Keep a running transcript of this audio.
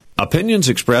Opinions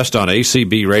expressed on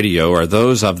ACB Radio are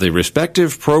those of the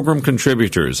respective program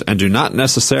contributors and do not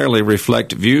necessarily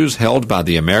reflect views held by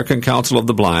the American Council of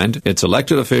the Blind, its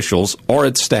elected officials, or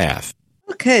its staff.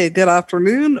 Okay, good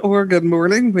afternoon or good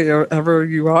morning, wherever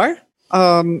you are.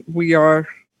 I'm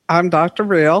Dr.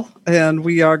 Rail, and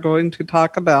we are going to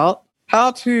talk about how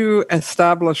to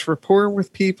establish rapport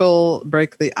with people,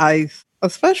 break the ice,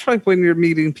 especially when you're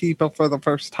meeting people for the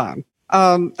first time.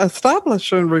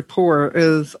 Establishing rapport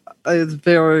is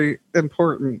very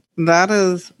important. That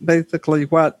is basically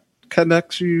what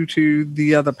connects you to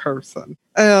the other person.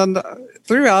 And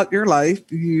throughout your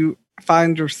life, you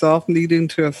find yourself needing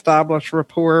to establish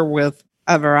rapport with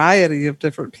a variety of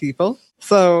different people.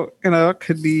 So, it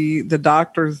could be the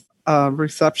doctor's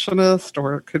receptionist,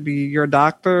 or it could be your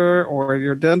doctor or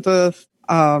your dentist,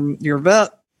 your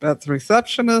vet's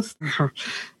receptionist.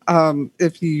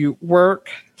 If you work,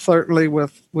 certainly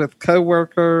with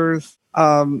coworkers,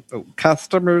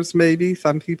 customers, maybe.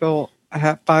 Some people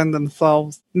find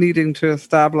themselves needing to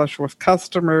establish with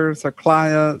customers or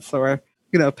clients or,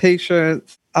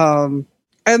 patients. And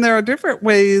there are different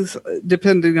ways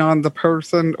depending on the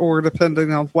person or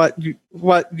depending on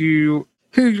who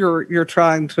you're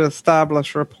trying to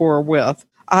establish rapport with.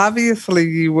 Obviously,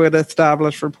 you would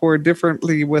establish rapport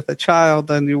differently with a child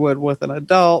than you would with an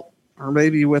adult, or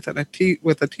maybe with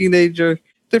a teenager,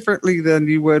 differently than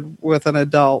you would with an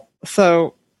adult.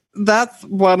 So that's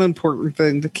one important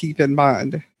thing to keep in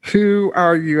mind. Who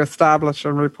are you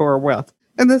establishing rapport with?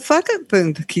 And the second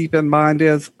thing to keep in mind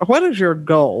is, what is your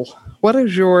goal? What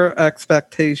is your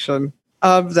expectation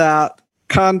of that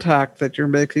contact that you're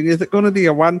making? Is it going to be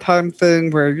a one-time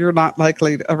thing where you're not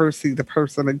likely to ever see the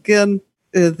person again?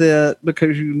 Is it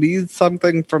because you need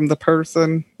something from the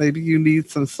person? Maybe you need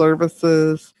some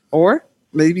services, or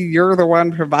maybe you're the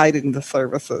one providing the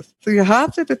services. So you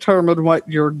have to determine what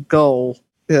your goal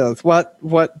is. What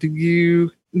do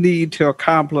you need to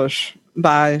accomplish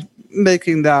by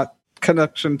making that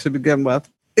connection to begin with?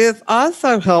 It's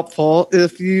also helpful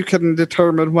if you can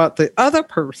determine what the other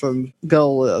person's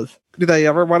goal is. Do they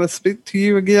ever want to speak to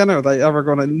you again? Are they ever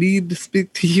going to need to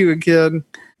speak to you again?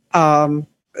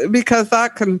 Because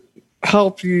that can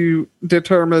help you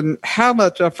determine how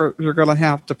much effort you're going to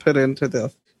have to put into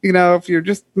this. If you're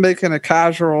just making a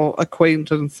casual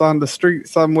acquaintance on the street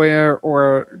somewhere,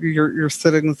 or you're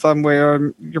sitting somewhere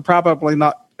and you're probably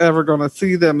not ever going to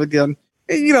see them again,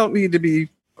 you don't need to be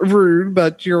rude,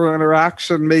 but your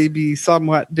interaction may be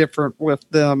somewhat different with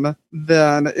them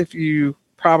than if you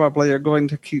probably are going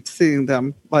to keep seeing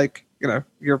them, like,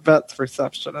 your vet's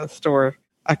receptionist or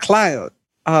a client.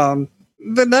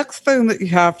 The next thing that you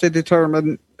have to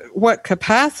determine, what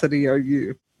capacity are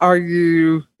you? Are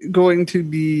you going to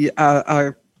be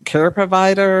a care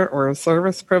provider or a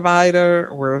service provider,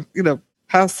 or,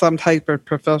 have some type of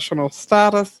professional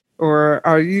status? Or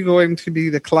are you going to be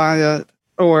the client?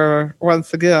 Or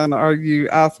once again, are you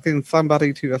asking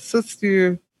somebody to assist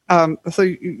you? So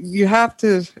you have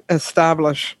to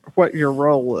establish what your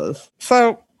role is.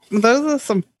 So those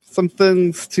are some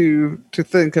things to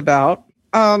think about.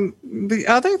 The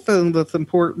other thing that's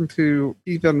important to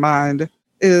keep in mind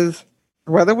is,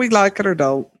 whether we like it or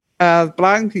don't, as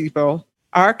blind people,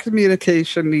 our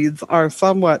communication needs are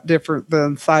somewhat different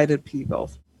than sighted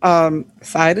people.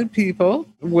 Sighted people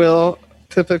will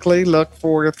typically look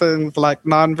for things like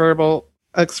nonverbal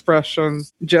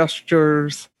expressions,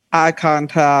 gestures, eye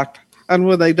contact, and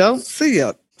when they don't see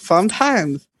it,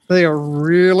 sometimes they are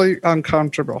really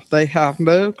uncomfortable. They have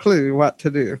no clue what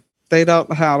to do. They don't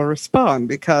know how to respond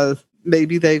because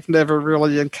maybe they've never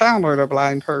really encountered a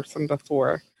blind person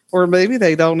before. Or maybe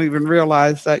they don't even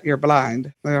realize that you're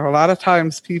blind. There are a lot of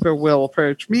times people will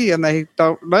approach me and they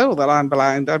don't know that I'm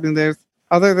blind. I mean, there's,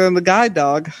 other than the guide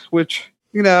dog, which,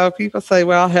 people say,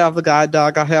 well, I have the guide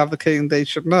dog, I have the cane, they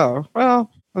should know.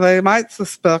 Well, they might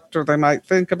suspect or they might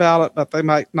think about it, but they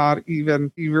might not even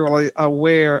be really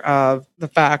aware of the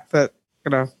fact that,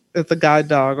 it's a guide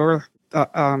dog or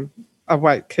a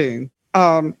white cane.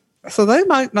 So they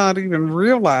might not even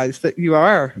realize that you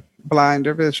are blind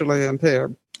or visually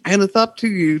impaired. And it's up to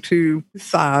you to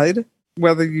decide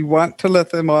whether you want to let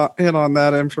them in on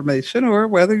that information or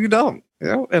whether you don't.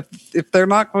 If they're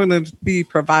not going to be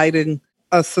providing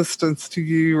assistance to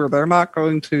you, or they're not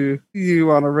going to see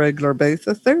you on a regular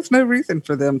basis, there's no reason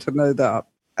for them to know that.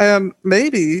 And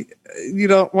maybe you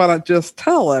don't want to just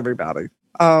tell everybody.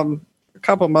 A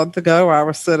couple months ago, I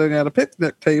was sitting at a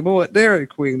picnic table at Dairy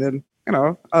Queen, and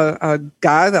a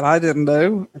guy that I didn't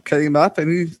know came up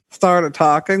and he started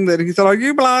talking. Then he said, "Are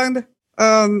you blind?"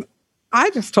 I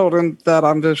just told him that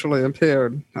I'm visually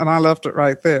impaired, and I left it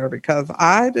right there because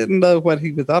I didn't know what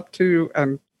he was up to,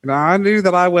 and I knew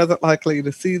that I wasn't likely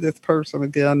to see this person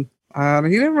again. And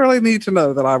he didn't really need to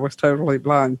know that I was totally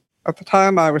blind. At the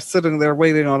time, I was sitting there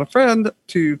waiting on a friend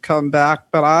to come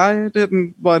back, but I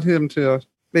didn't want him to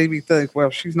maybe think, well,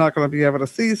 she's not going to be able to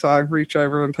see, so I reach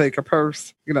over and take a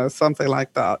purse, something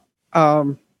like that.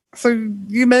 So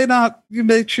you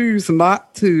may choose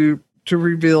not to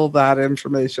reveal that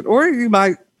information, or you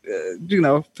might,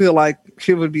 feel like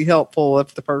it would be helpful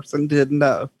if the person did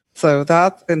know. So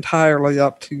that's entirely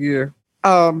up to you.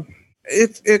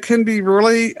 It can be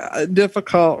really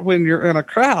difficult when you're in a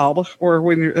crowd or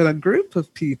when you're in a group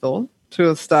of people to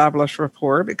establish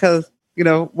rapport because,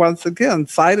 once again,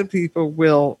 sighted people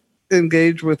will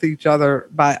engage with each other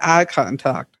by eye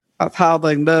contact. That's how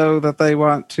they know that they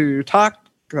want to talk.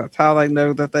 That's how they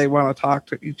know that they want to talk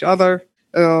to each other.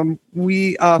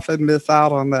 We often miss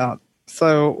out on that.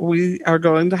 So we are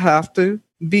going to have to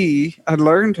be and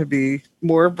learn to be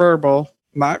more verbal,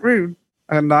 not rude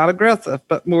and not aggressive,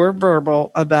 but more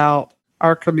verbal about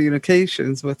our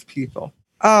communications with people.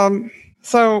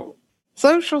 So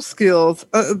social skills,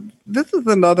 this is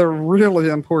another really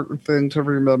important thing to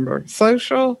remember.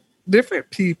 Different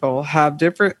people have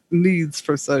different needs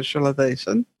for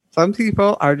socialization. Some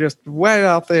people are just way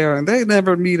out there and they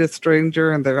never meet a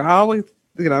stranger and they're always,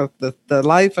 the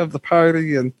life of the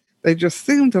party and they just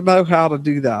seem to know how to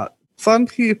do that. Some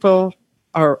people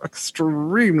are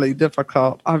extremely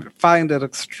difficult. I find it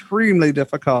extremely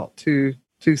difficult to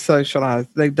socialize.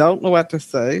 They don't know what to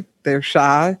say. They're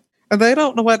shy and they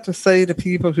don't know what to say to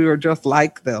people who are just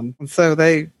like them. And so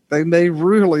they may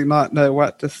really not know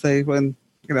what to say when,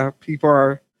 people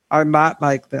are not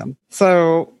like them.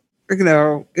 So,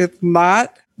 it's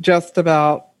not just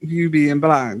about you being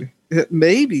blind. It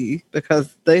may be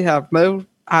because they have no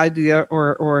idea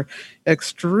or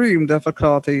extreme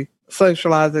difficulty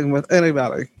socializing with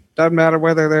anybody. Doesn't matter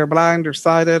whether they're blind or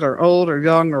sighted or old or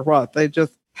young or what. They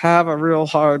just have a real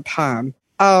hard time.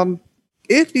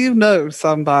 If you know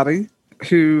somebody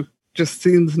who just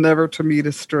seems never to meet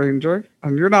a stranger,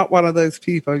 and you're not one of those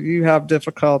people, you have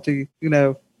difficulty,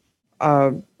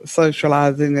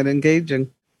 socializing and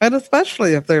engaging, and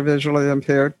especially if they're visually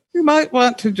impaired, you might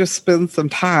want to just spend some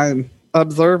time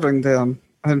observing them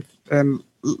and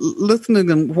listening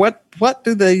and what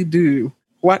do they do?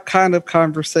 What kind of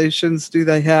conversations do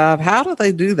they have? How do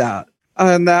they do that?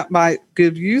 And that might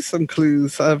give you some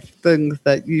clues of things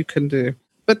that you can do.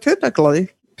 But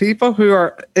typically, people who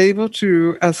are able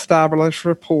to establish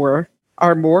rapport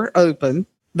are more open.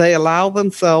 They allow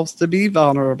themselves to be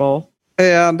vulnerable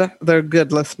and they're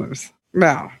good listeners.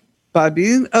 Now, by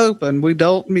being open, we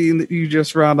don't mean that you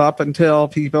just run up and tell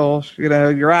people,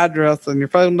 your address and your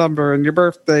phone number and your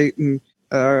birth date and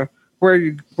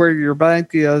where your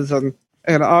bank is and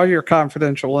all your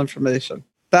confidential information.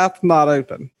 That's not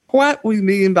open. What we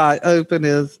mean by open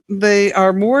is they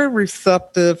are more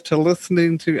receptive to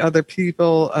listening to other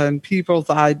people and people's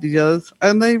ideas,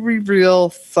 and they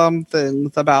reveal some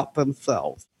things about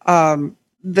themselves.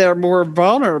 They're more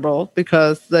vulnerable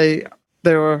because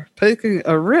they're taking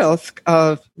a risk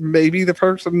of maybe the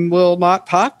person will not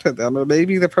talk to them or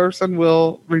maybe the person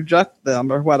will reject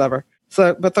them or whatever.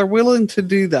 So, but they're willing to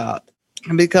do that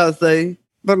because they're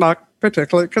not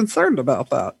particularly concerned about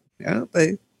that.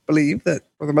 They believe that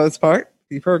for the most part,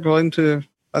 people are going to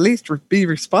at least be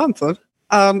responsive.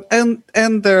 And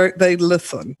they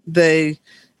listen. They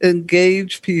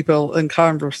engage people in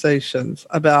conversations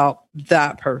about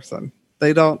that person.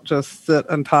 They don't just sit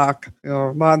and talk,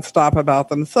 nonstop about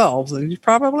themselves. And you've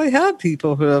probably had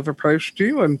people who have approached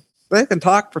you and they can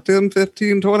talk for 10,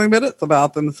 15, 20 minutes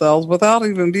about themselves without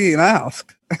even being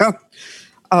asked.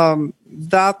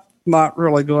 That's not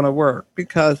really going to work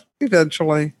because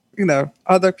eventually,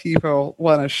 other people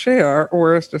want to share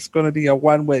or it's just going to be a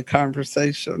one-way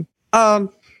conversation. The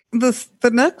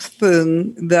next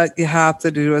thing that you have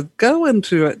to do is go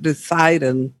into it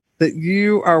deciding that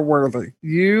you are worthy.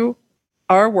 You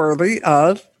are worthy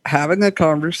of having a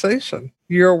conversation.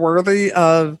 You're worthy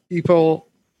of people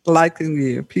liking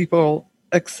you, people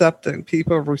accepting,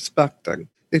 people respecting.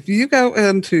 If you go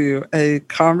into a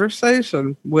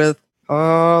conversation with,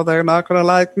 oh, they're not going to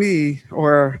like me,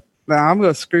 or now I'm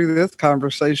going to screw this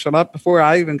conversation up before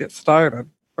I even get started,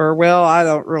 or, well, I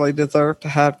don't really deserve to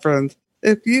have friends.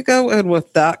 If you go in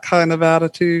with that kind of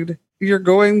attitude, you're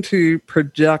going to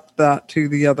project that to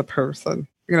the other person.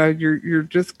 You're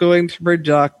just going to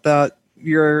project that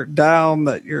you're down,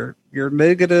 that you're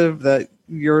negative, that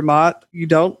you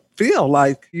don't feel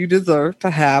like you deserve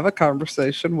to have a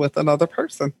conversation with another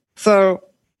person. So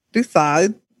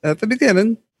decide at the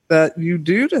beginning that you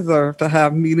do deserve to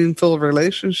have meaningful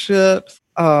relationships,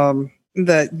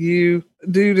 that you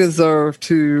do deserve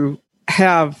to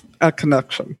have a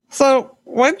connection. So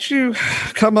once you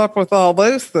come up with all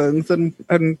those things,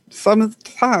 and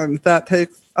sometimes that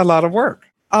takes a lot of work,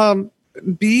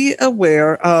 be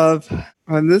aware of,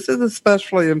 and this is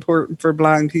especially important for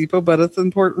blind people, but it's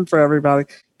important for everybody,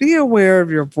 be aware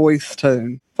of your voice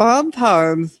tone.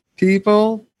 Sometimes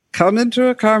people come into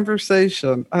a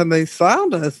conversation and they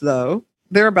sound as though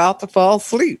they're about to fall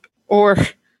asleep, or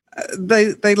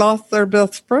they lost their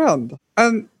best friend.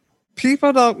 And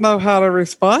people don't know how to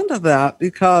respond to that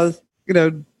because,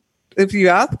 if you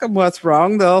ask them what's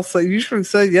wrong, they'll usually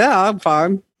say, yeah, I'm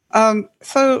fine.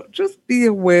 So just be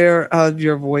aware of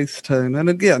your voice tone. And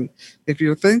again, if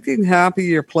you're thinking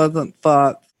happy or pleasant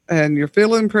thoughts and you're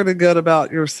feeling pretty good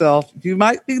about yourself, you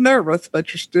might be nervous, but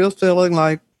you're still feeling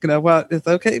like, you know what, it's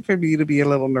okay for me to be a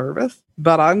little nervous,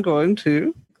 but I'm going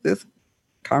to this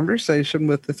conversation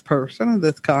with this person and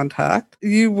this contact.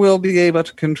 You will be able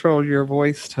to control your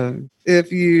voice tone.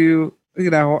 If you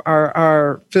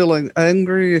are feeling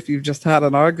angry, if you've just had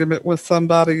an argument with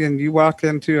somebody and you walk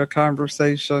into a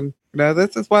conversation,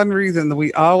 this is one reason that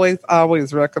we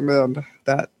always recommend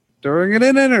that during an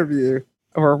interview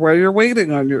or where you're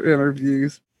waiting on your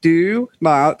interviews, do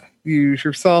not use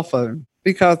your cell phone,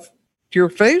 because your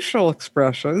facial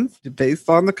expressions based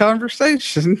on the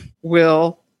conversation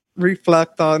will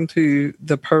reflect onto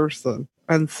the person.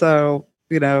 And so,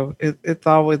 it's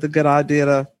always a good idea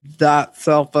to that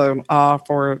cell phone off,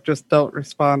 or just don't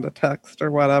respond to text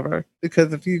or whatever.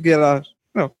 Because if you get a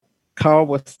call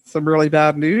with some really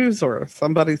bad news, or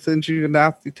somebody sends you a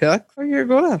nasty text, you're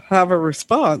going to have a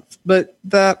response, but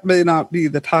that may not be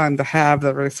the time to have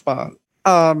the response.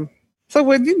 So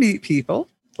when you meet people,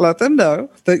 let them know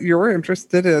that you're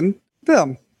interested in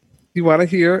them. You want to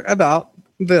hear about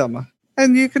them.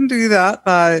 And you can do that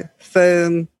by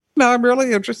saying, I'm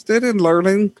really interested in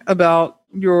learning about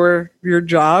your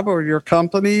job or your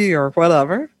company or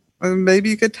whatever. And maybe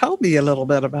you could tell me a little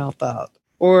bit about that.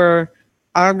 Or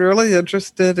I'm really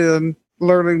interested in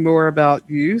learning more about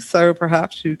you, so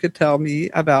perhaps you could tell me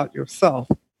about yourself.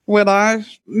 When I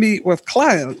meet with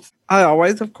clients, I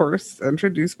always, of course,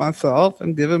 introduce myself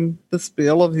and give them the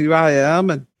spiel of who I am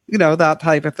and, that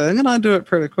type of thing. And I do it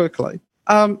pretty quickly.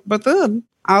 But then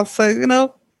I'll say,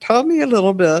 tell me a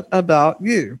little bit about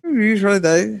you. Usually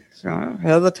they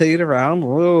hesitate around,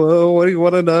 whoa, what do you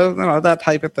want to know? That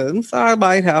type of thing. So I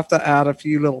might have to add a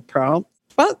few little prompts,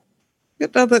 but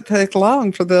it doesn't take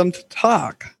long for them to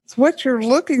talk. So what you're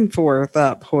looking for at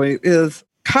that point is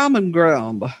common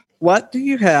ground. What do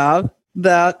you have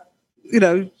that,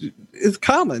 is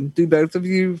common? Do both of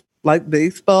you like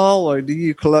baseball, or do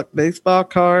you collect baseball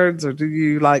cards, or do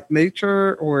you like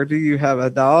nature, or do you have a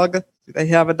dog? Do they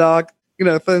have a dog?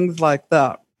 Things like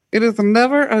that. It is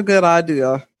never a good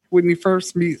idea when you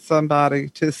first meet somebody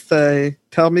to say,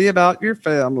 tell me about your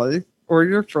family or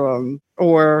your friends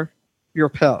or your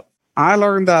pet. I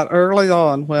learned that early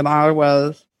on when I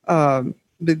was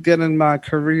beginning my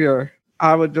career.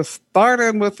 I would just start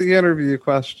in with the interview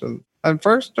questions. And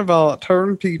first of all, it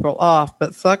turned people off.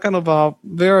 But second of all,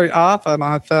 very often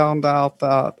I found out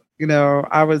that,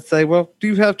 I would say, well, do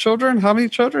you have children? How many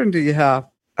children do you have?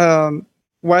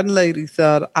 One lady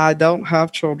said, I don't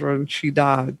have children. She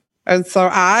died. And so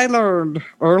I learned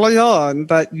early on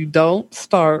that you don't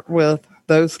start with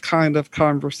those kind of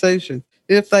conversations.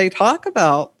 If they talk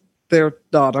about their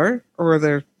daughter or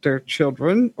their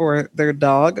children or their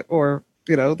dog or,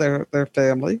 their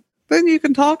family, then you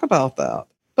can talk about that.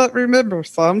 But remember,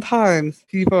 sometimes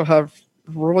people have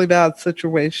really bad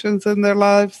situations in their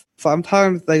lives.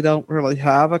 Sometimes they don't really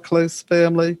have a close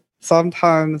family.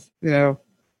 Sometimes,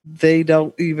 they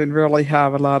don't even really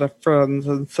have a lot of friends.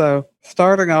 And so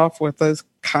starting off with those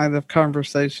kind of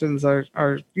conversations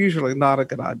are usually not a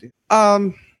good idea.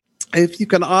 If you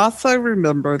can also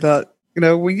remember that,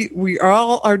 we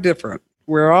all are different.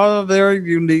 We're all very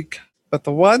unique. But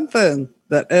the one thing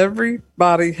that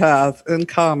everybody has in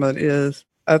common is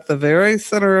at the very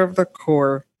center of the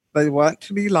core, they want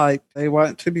to be liked, they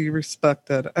want to be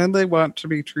respected, and they want to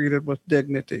be treated with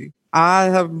dignity. I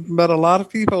have met a lot of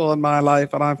people in my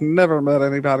life, and I've never met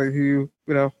anybody who,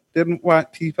 didn't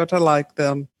want people to like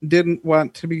them, didn't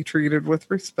want to be treated with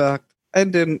respect,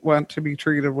 and didn't want to be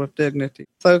treated with dignity.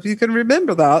 So if you can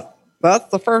remember that, that's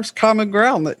the first common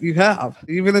ground that you have.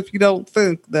 Even if you don't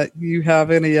think that you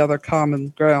have any other common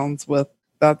grounds with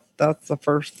that, that's the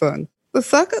first thing.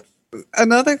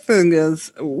 Another thing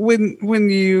is when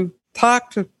you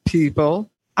talk to people,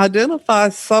 identify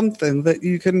something that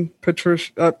you can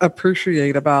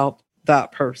appreciate about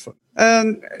that person.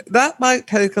 And that might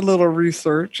take a little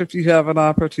research if you have an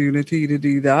opportunity to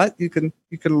do that. You can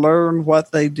learn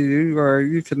what they do, or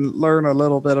you can learn a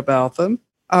little bit about them.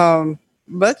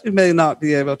 But you may not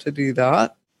be able to do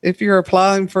that. If you're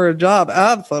applying for a job,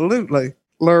 absolutely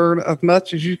learn as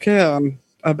much as you can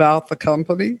about the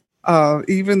company,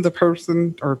 even the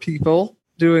person or people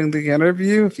doing the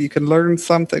interview. If you can learn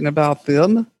something about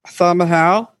them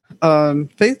somehow,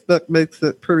 Facebook makes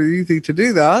it pretty easy to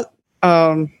do that.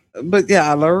 But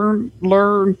yeah,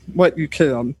 learn what you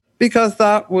can, because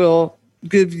that will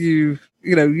give you,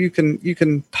 you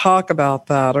can talk about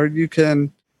that, or you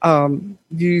can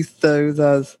use those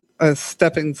as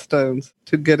stepping stones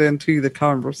to get into the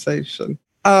conversation.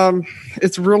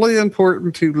 It's really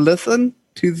important to listen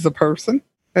to the person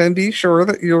and be sure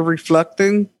that you're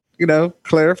reflecting,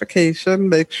 clarification.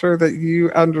 Make sure that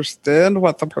you understand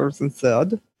what the person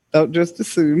said. Don't just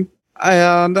assume.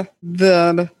 And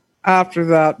then after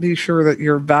that, be sure that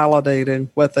you're validating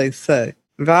what they say.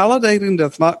 Validating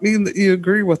does not mean that you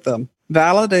agree with them.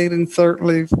 Validating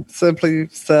certainly simply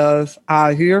says,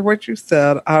 I hear what you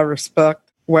said. I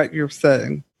respect what you're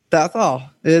saying. That's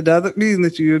all. It doesn't mean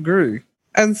that you agree.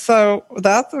 And so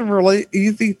that's a really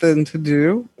easy thing to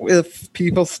do if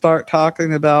people start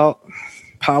talking about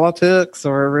politics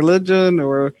or religion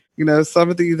or, some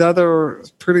of these other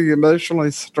pretty emotionally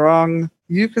strong.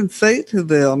 You can say to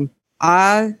them,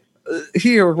 I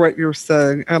hear what you're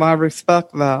saying and I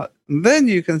respect that. And then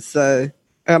you can say,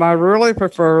 and I really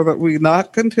prefer that we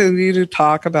not continue to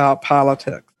talk about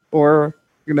politics or,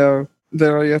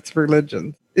 various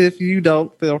religions if you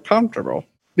don't feel comfortable.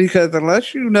 Because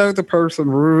unless you know the person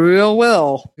real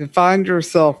well, you find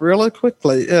yourself really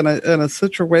quickly in a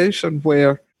situation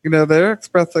where, they're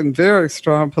expressing very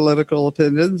strong political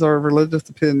opinions or religious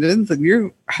opinions, and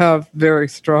you have very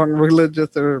strong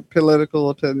religious or political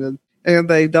opinions, and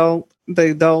they don't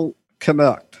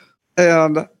connect.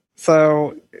 And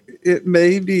so it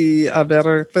may be a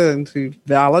better thing to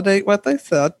validate what they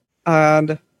said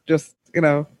and just,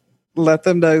 let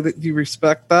them know that you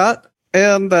respect that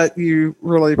and that you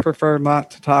really prefer not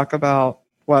to talk about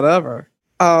whatever.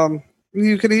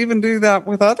 You can even do that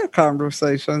with other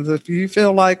conversations. If you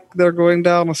feel like they're going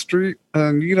down a street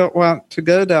and you don't want to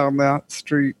go down that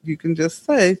street, you can just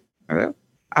say,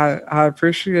 I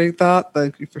appreciate that.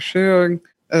 Thank you for sharing.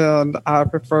 And I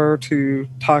prefer to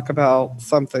talk about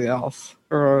something else,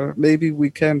 or maybe we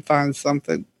can find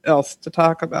something else to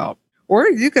talk about. Or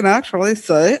you can actually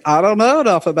say, I don't know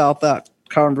enough about that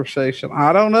conversation.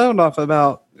 I don't know enough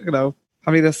about,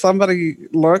 if somebody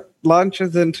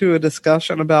launches into a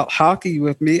discussion about hockey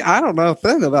with me, I don't know a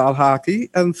thing about hockey.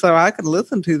 And so I can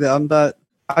listen to them, but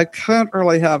I can't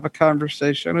really have a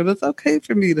conversation. And it's okay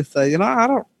for me to say, I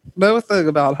don't know a thing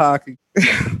about hockey.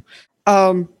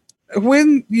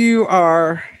 When you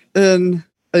are in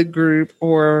a group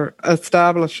or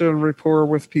establishing rapport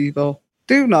with people,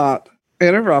 do not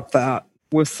interrupt that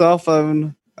with cell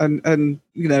phone and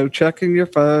checking your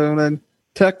phone and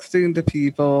texting to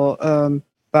people,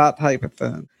 that type of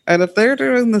thing. And if they're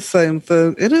doing the same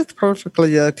thing, it is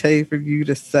perfectly okay for you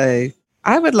to say,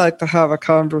 I would like to have a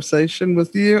conversation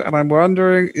with you, and I'm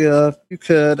wondering if you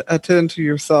could attend to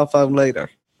your cell phone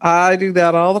later. I do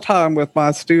that all the time with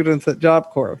my students at Job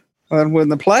Corps. And when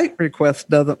the polite request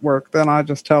doesn't work, then I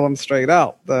just tell them straight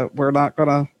out that we're not going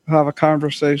to have a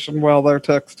conversation while they're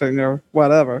texting or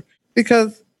whatever.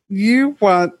 Because you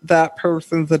want that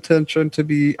person's attention to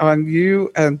be on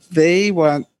you and they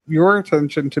want your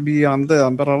attention to be on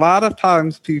them. But a lot of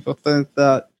times people think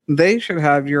that they should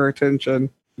have your attention,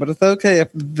 but it's okay if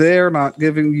they're not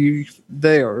giving you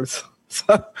theirs.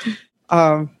 So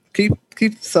keep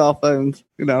the cell phones,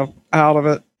 out of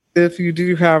it. If you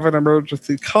do have an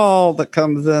emergency call that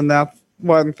comes in, that's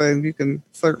one thing. You can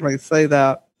certainly say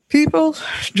that. People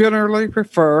generally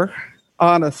prefer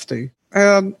honesty.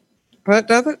 And that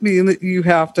doesn't mean that you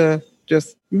have to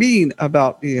just mean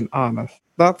about being honest.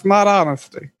 That's not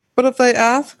honesty. But if they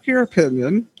ask your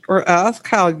opinion or ask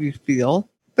how you feel,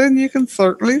 then you can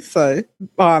certainly say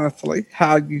honestly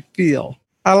how you feel.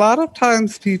 A lot of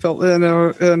times people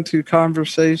enter into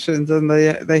conversations and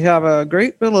they have a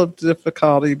great deal of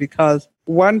difficulty because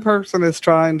one person is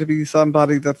trying to be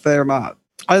somebody that they're not.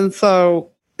 And so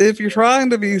if you're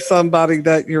trying to be somebody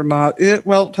that you're not, it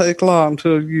won't take long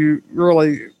till you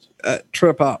really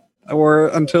trip up, or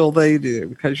until they do,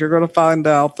 because you're going to find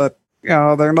out that,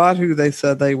 they're not who they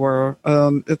said they were.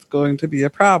 It's going to be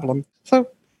a problem. So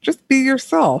just be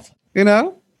yourself,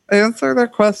 answer their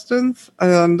questions.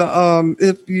 And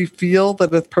if you feel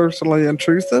that it's personally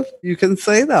intrusive, you can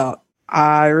say that.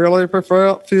 I really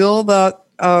feel that,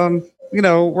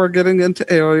 we're getting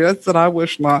into areas that I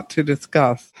wish not to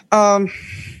discuss.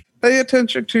 Pay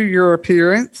attention to your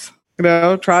appearance.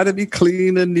 Try to be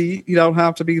clean and neat. You don't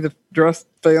have to be dressed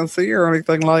fancy or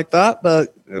anything like that,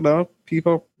 but,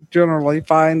 People generally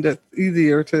find it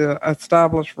easier to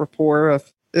establish rapport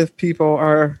if people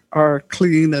are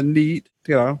clean and neat,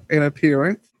 in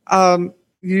appearance.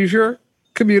 Use your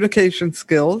communication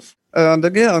skills. And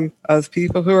again, as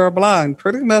people who are blind,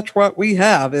 pretty much what we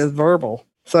have is verbal.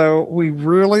 So we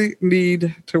really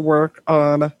need to work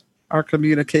on our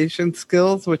communication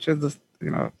skills, which is,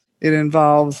 it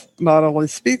involves not only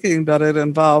speaking, but it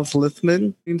involves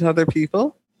listening to other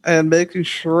people and making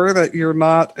sure that you're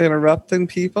not interrupting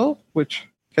people, which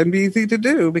can be easy to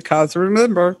do because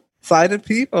remember, sighted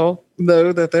people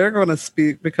know that they're going to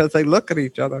speak because they look at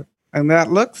each other. And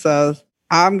that look says,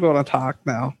 I'm going to talk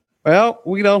now. Well,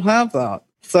 we don't have that.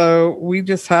 So we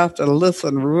just have to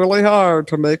listen really hard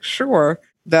to make sure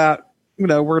that,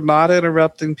 we're not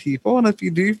interrupting people. And if you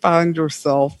do find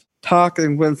yourself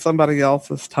talking when somebody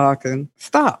else is talking,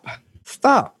 stop,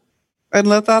 and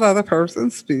let that other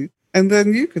person speak. And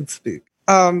then you can speak.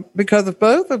 Because if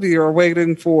both of you are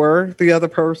waiting for the other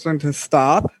person to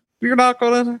stop,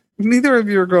 neither of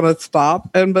you are going to stop.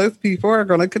 And both people are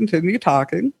going to continue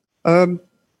talking. And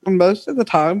most of the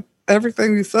time,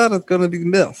 everything you said is going to be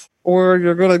missed, or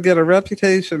you're going to get a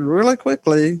reputation really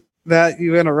quickly that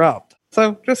you interrupt.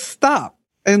 So just stop.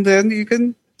 And then you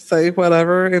can say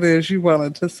whatever it is you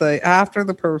wanted to say after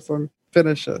the person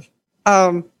finishes.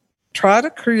 Try to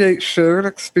create shared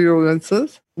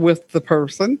experiences with the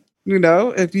person.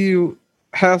 If you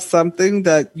have something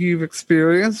that you've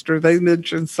experienced or they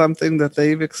mention something that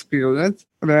they've experienced,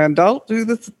 then don't do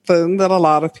the thing that a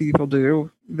lot of people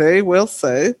do. They will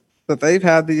say that they've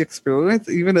had the experience,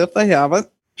 even if they haven't,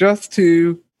 just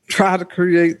to try to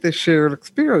create this shared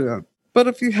experience. But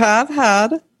if you have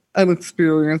had an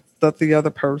experience that the other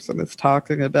person is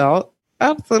talking about,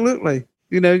 absolutely,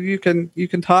 you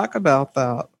can talk about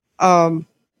that.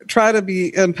 Try to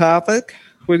be empathic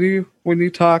when you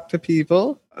talk to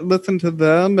people. Listen to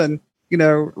them, and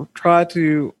try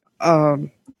to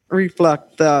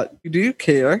reflect that you do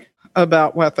care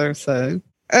about what they're saying,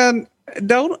 and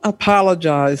don't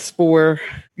apologize for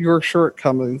your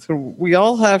shortcomings. We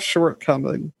all have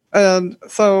shortcomings, and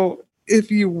so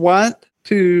if you want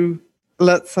to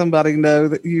let somebody know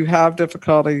that you have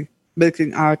difficulty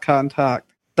making eye contact,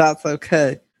 that's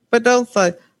okay. But don't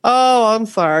say, "Oh, I'm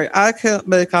sorry, I can't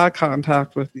make eye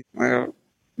contact with you." Well,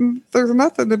 there's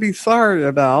nothing to be sorry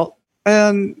about.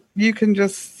 And you can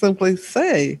just simply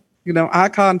say, eye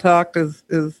contact is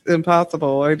impossible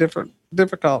or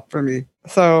difficult for me.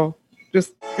 So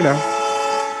just,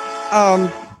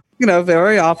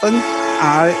 very often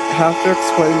I have to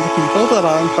explain to people that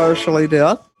I'm partially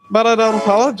deaf, but I don't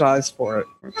apologize for it.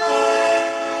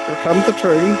 Here comes the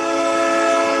train.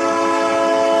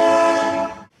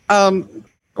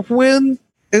 When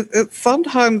it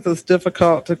sometimes is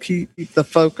difficult to keep the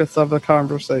focus of the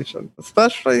conversation,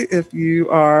 especially if you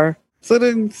are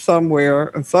sitting somewhere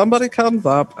and somebody comes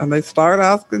up and they start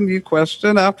asking you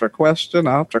question after question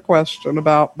after question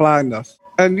about blindness.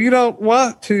 And you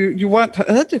want to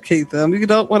educate them. You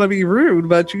don't want to be rude,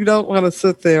 but you don't want to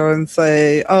sit there and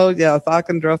say, "Oh, yes, I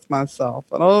can dress myself."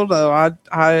 And, "Oh, no,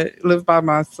 I live by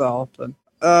myself. And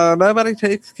nobody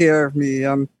takes care of me.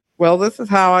 And, well, this is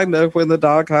how I know when the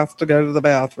dog has to go to the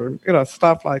bathroom,"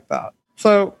 stuff like that.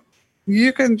 So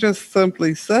you can just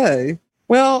simply say,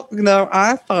 "Well,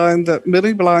 I find that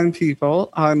many blind people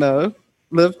I know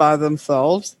live by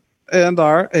themselves and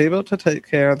are able to take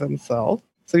care of themselves."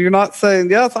 So you're not saying,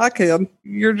 "Yes, I can."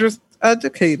 You're just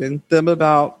educating them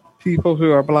about people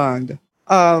who are blind.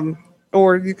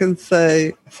 Or you can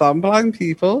say, "Some blind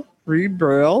people read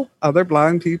Braille, other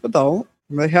blind people don't.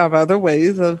 And they have other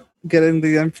ways of getting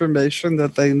the information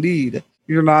that they need."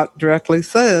 You're not directly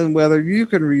saying whether you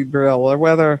can read Braille or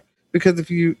whether, because if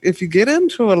you get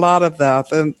into a lot of that,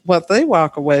 then what they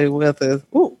walk away with is,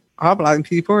 "Oh, our blind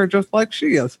people are just like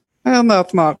she is." And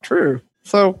that's not true.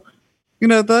 So,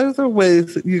 those are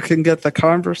ways that you can get the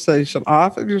conversation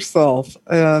off of yourself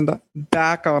and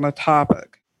back on a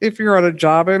topic. If you're on a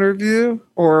job interview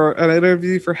or an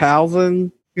interview for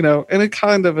housing, any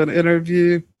kind of an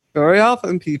interview, very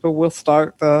often people will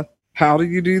start the "how do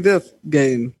you do this"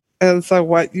 game. And so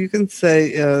what you can say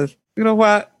is, "You know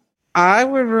what? I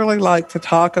would really like to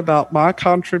talk about my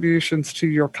contributions to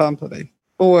your company,"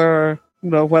 or,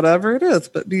 whatever it is,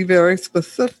 but be very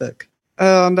specific.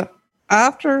 And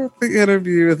after the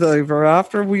interview is over,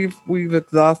 after we've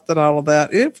exhausted all of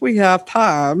that, if we have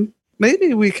time,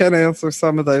 maybe we can answer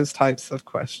some of those types of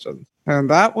questions. And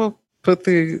that will put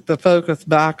the focus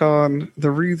back on the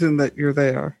reason that you're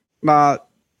there, not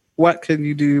what can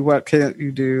you do, what can't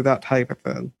you do, that type of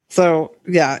thing. So,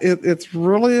 yeah, it's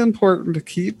really important to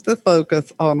keep the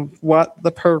focus on what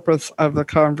the purpose of the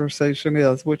conversation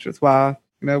is, which is why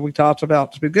we talked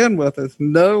about to begin with, is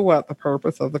know what the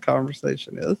purpose of the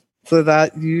conversation is so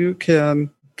that you can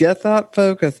get that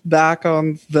focus back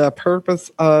on the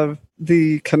purpose of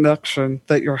the connection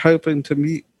that you're hoping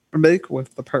to make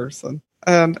with the person.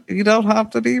 And you don't have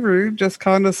to be rude, just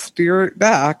kind of steer it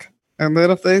back. And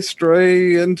then if they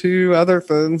stray into other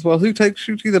things, well, who takes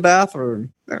you to the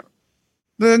bathroom?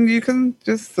 Then you can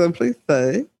just simply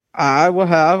say, I will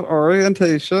have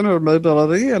orientation or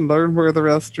mobility and learn where the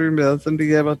restroom is and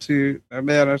be able to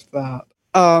manage that.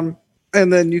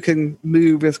 And then you can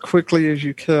move as quickly as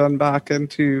you can back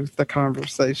into the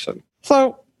conversation.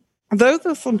 So those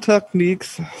are some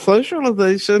techniques.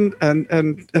 Socialization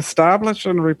and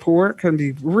establishing rapport can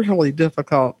be really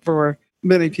difficult for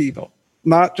many people,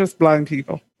 not just blind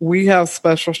people. We have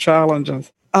special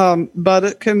challenges, but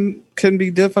it can be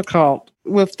difficult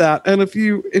with that. And if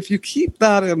you keep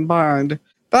that in mind,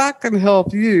 that can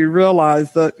help you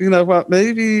realize that,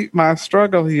 maybe my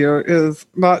struggle here is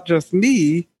not just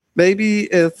me. Maybe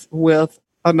it's with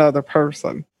another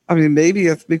person. I mean, maybe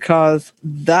it's because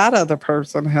that other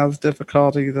person has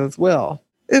difficulties as well.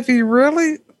 If you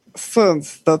really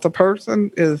sense that the person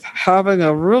is having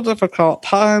a real difficult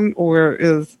time or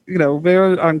is,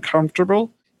 very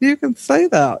uncomfortable, you can say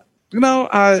that.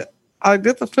 I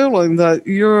get the feeling that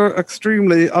you're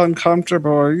extremely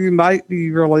uncomfortable, or you might be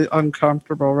really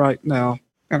uncomfortable right now.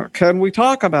 Can we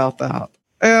talk about that?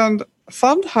 And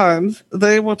sometimes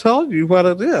they will tell you what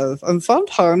it is. And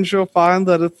sometimes you'll find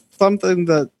that it's something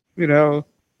that,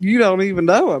 you don't even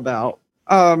know about.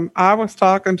 I was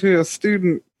talking to a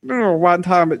student one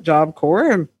time at Job Corps,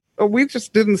 and we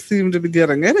just didn't seem to be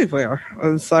getting anywhere.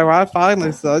 And so I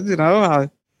finally said,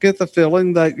 I get the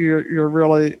feeling that you're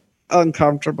really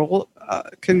uncomfortable.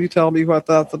 Can you tell me what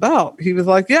that's about? He was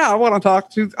like, yeah, I want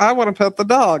to pet the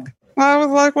dog. I was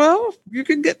like, well, you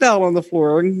can get down on the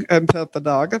floor and pet the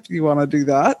dog if you want to do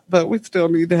that, but we still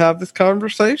need to have this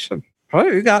conversation. Well,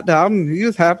 he got down and he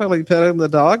was happily petting the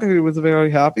dog, who was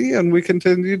very happy, and we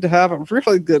continued to have a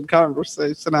really good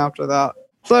conversation after that.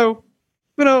 So,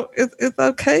 it's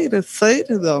okay to say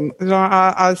to them,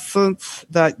 I sense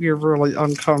that you're really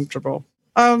uncomfortable.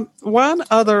 One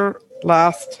other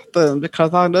last thing,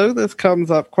 because I know this comes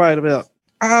up quite a bit.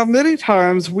 Many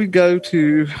times we go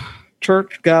to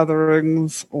church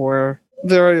gatherings or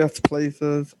various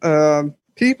places,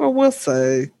 people will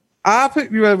say, I put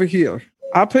you over here.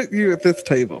 I put you at this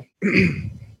table.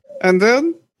 And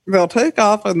then they'll take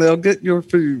off and they'll get your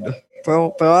food.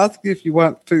 They'll ask you if you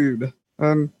want food.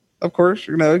 And of course,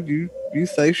 you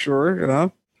say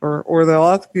sure, or they'll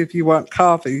ask you if you want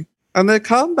coffee. And they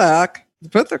come back,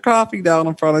 put their coffee down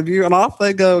in front of you, and off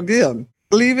they go again,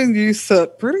 leaving you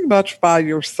sit pretty much by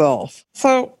yourself.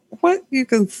 So what you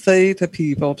can say to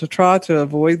people to try to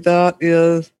avoid that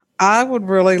is, I would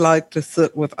really like to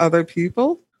sit with other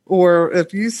people. Or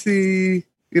if you see,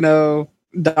 Donna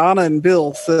and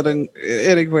Bill sitting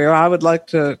anywhere, I would like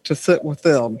to sit with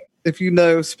them. If you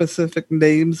know specific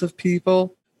names of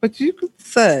people, but you could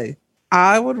say,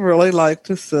 I would really like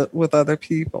to sit with other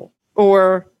people.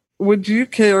 Or would you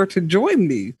care to join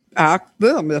me? Ask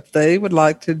them if they would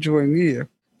like to join you.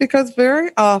 Because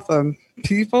very often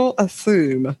people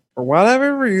assume, for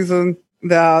whatever reason,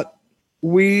 that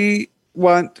we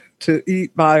want to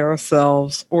eat by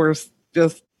ourselves or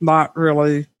just not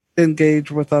really engage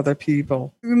with other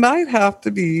people. You might have to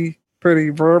be pretty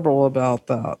verbal about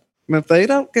that. And if they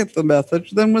don't get the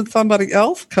message, then when somebody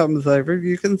else comes over,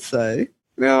 you can say,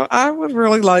 I would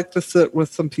really like to sit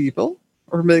with some people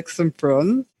or make some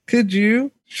friends. Could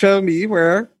you show me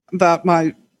where that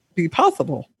might be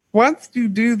possible? Once you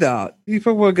do that,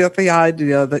 people will get the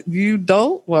idea that you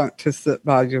don't want to sit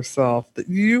by yourself, that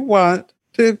you want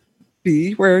to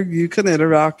be where you can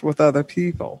interact with other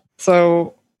people.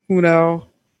 So,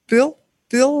 feel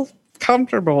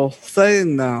comfortable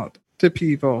saying that to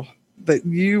people, that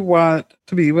you want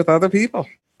to be with other people.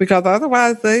 Because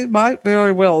otherwise they might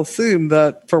very well assume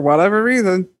that for whatever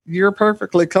reason, you're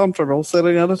perfectly comfortable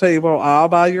sitting at a table all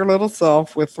by your little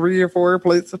self with 3 or 4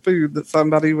 plates of food that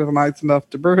somebody was nice enough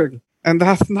to bring. And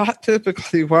that's not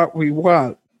typically what we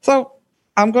want. So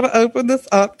I'm going to open this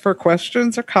up for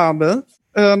questions or comments.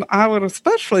 And I would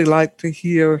especially like to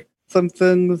hear some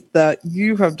things that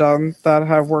you have done that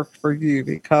have worked for you,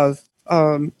 because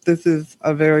this is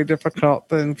a very difficult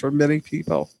thing for many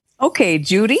people. Okay,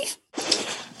 Judy.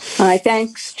 Hi,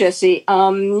 thanks, Jesse.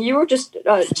 You were just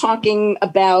talking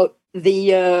about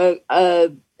the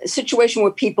situation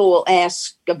where people will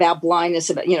ask about blindness,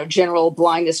 about general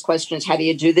blindness questions. How do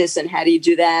you do this and how do you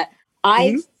do that?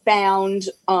 I've found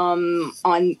on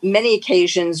many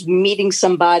occasions meeting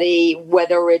somebody,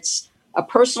 whether it's a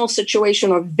personal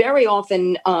situation, or very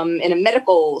often in a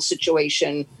medical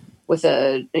situation with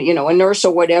a nurse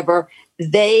or whatever,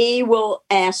 they will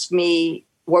ask me,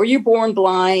 were you born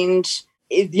blind?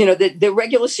 The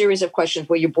regular series of questions.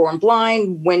 Were you born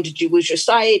blind? When did you lose your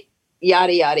sight?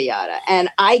 Yada, yada, yada. And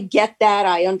I get that.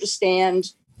 I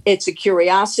understand it's a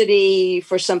curiosity.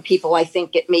 For some people, I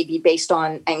think it may be based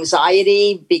on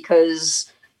anxiety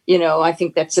because, I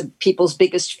think that's people's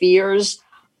biggest fears.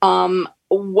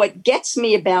 What gets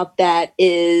me about that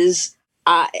is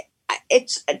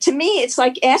to me, it's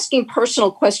like asking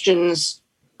personal questions.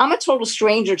 I'm a total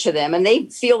stranger to them, and they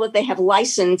feel that they have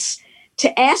license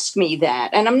to ask me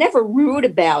that. And I'm never rude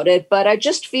about it, but I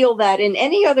just feel that in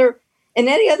any other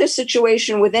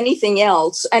situation with anything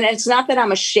else, and it's not that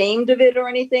I'm ashamed of it or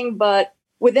anything, but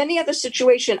with any other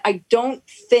situation, I don't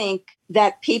think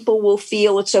that people will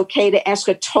feel it's okay to ask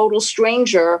a total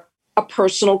stranger a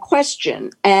personal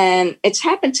question. And it's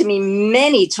happened to me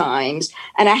many times.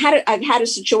 And I've had a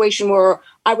situation where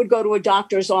I would go to a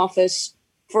doctor's office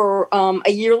for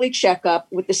a yearly checkup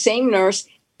with the same nurse.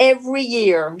 Every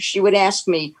year she would ask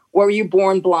me, were you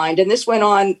born blind? And this went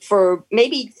on for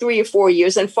maybe 3 or 4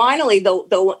 years. And finally,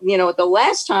 the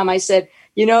last time I said,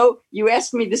 you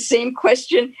ask me the same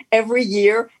question every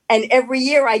year, and every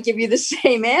year I give you the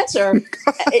same answer.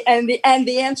 and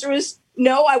the answer is,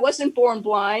 no, I wasn't born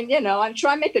blind. I'm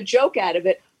trying to make a joke out of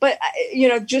it. But,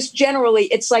 just generally,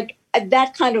 it's like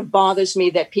that kind of bothers me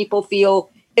that people feel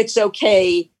it's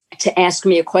okay to ask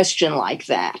me a question like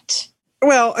that.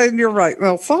 Well, and you're right.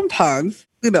 Well, sometimes,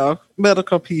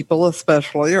 medical people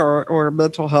especially, or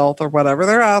mental health or whatever,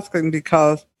 they're asking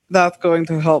because that's going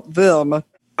to help them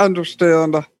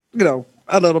understand,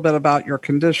 a little bit about your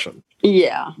condition.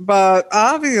 Yeah. But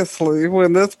obviously,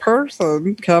 when this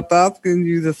person kept asking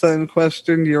you the same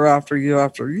question year after year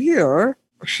after year,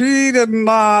 she did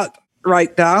not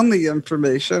write down the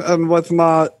information and was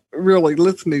not really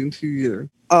listening to you.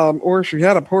 Or she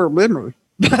had a poor memory.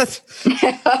 But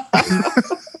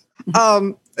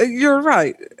you're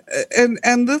right.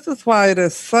 And this is why it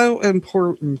is so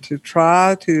important to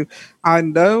try to, I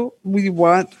know we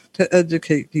want to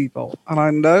educate people, and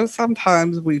I know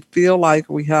sometimes we feel like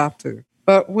we have to.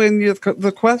 But when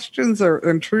the questions are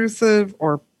intrusive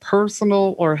or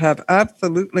personal or have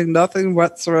absolutely nothing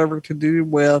whatsoever to do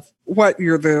with what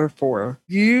you're there for,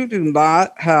 you do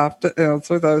not have to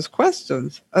answer those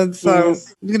questions. And so,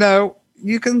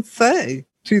 you can say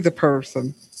to the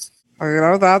person,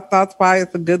 that's why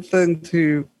it's a good thing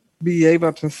to be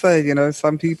able to say,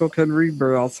 some people can read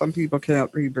Braille, some people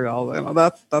can't read Braille.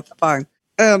 That's fine.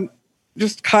 And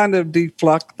just kind of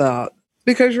deflect that,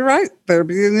 because you're right, they're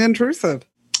being intrusive.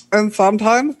 And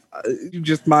sometimes you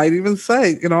just might even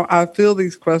say, I feel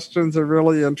these questions are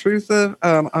really intrusive,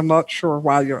 and I'm not sure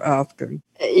why you're asking.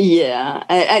 Yeah.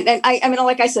 And I mean,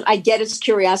 like I said, I get its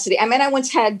curiosity. I mean, I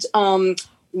once had,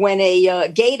 when a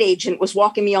gate agent was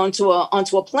walking me onto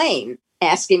a plane,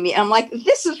 asking me, I'm like,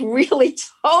 this is really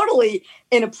totally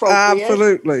inappropriate.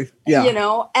 Absolutely. Yeah.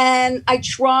 And I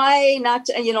try not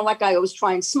to, like I always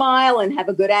try and smile and have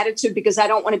a good attitude, because I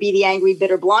don't want to be the angry,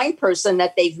 bitter, blind person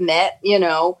that they've met,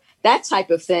 that type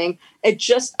of thing.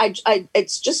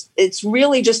 It's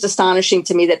really just astonishing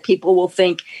to me that people will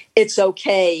think it's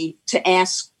okay to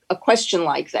ask a question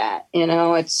like that.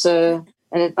 It's,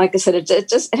 like I said,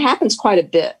 it happens quite a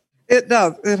bit. It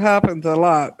does. It happens a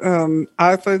lot.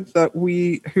 I think that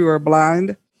we who are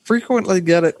blind frequently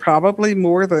get it probably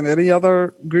more than any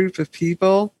other group of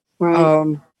people.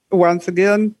 Right. Once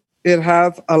again, it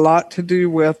has a lot to do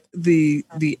with the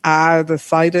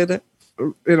sighted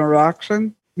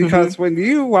interaction. Because when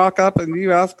you walk up and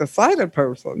you ask a sighted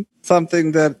person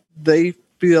something that they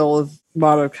feel is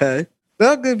not okay,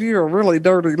 they'll give you a really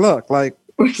dirty look. Like,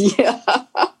 yeah.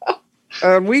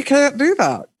 We can't do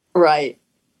that. Right.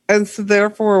 And so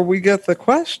therefore we get the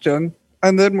question,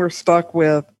 and then we're stuck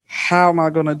with, how am I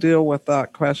going to deal with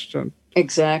that question?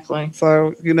 Exactly.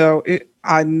 So,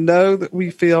 I know that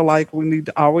we feel like we need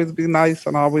to always be nice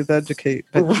and always educate,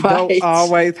 but you don't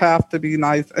always have to be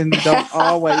nice, and you don't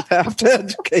always have to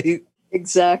educate.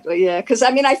 Exactly. Yeah. Because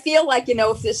I feel like,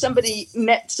 if somebody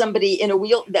met somebody in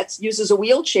that uses a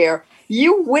wheelchair,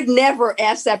 you would never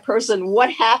ask that person,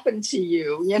 what happened to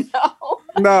you?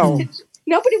 No.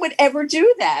 Nobody would ever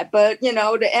do that. But,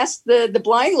 to ask the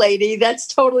blind lady, that's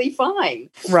totally fine.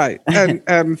 Right.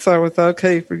 And so it's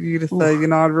okay for you to say,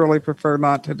 I'd really prefer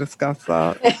not to discuss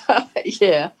that.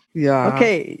 Yeah. Yeah.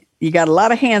 Okay. You got a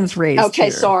lot of hands raised. Okay.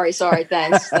 Here. Sorry.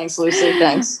 Thanks. Thanks, Lucy.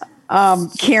 Thanks.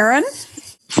 Karen?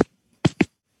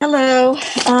 Hello.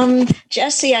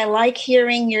 Jesse, I like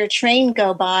hearing your train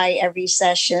go by every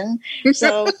session.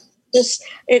 So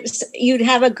you'd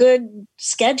have a good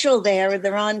schedule there.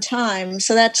 They're on time,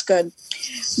 so that's good.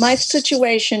 My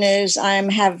situation is I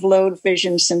have low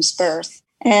vision since birth,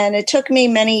 and it took me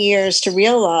many years to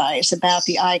realize about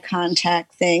the eye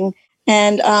contact thing.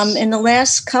 And in the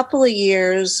last couple of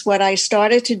years, what I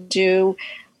started to do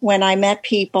when I met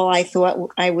people I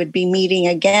thought I would be meeting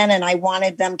again, and I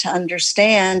wanted them to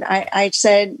understand, I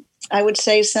would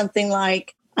say something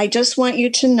like, I just want you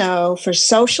to know for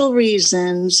social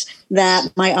reasons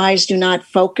that my eyes do not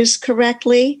focus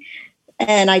correctly.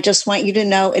 And I just want you to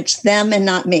know it's them and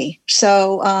not me.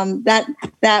 So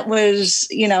that was,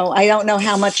 I don't know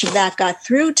how much of that got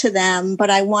through to them, but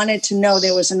I wanted to know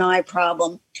there was an eye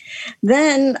problem.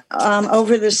 Then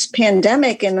over this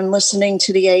pandemic and in listening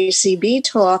to the ACB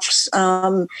talks,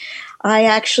 I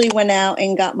actually went out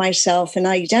and got myself an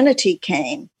identity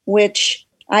cane, which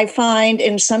I find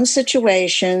in some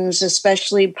situations,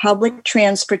 especially public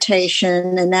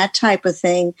transportation and that type of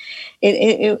thing,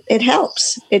 it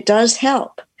helps. It does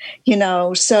help,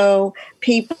 so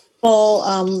people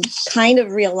kind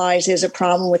of realize there's a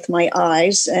problem with my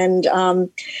eyes, and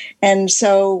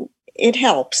so it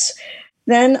helps.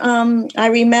 Then I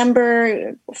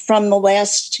remember from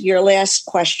your last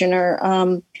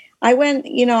questioner, I went,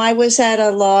 I was at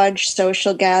a large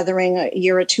social gathering a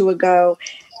year or two ago,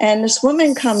 and this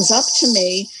woman comes up to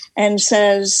me and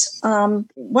says,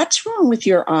 what's wrong with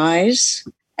your eyes?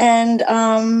 And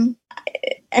I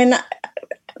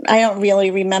don't really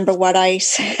remember what I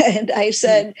said. I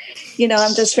said,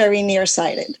 I'm just very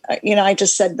nearsighted. I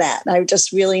just said that. I'm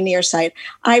just really nearsighted.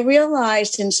 I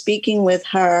realized in speaking with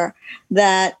her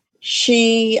that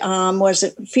she was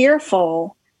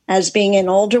fearful, as being an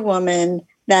older woman,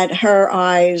 that her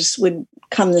eyes would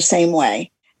come the same way.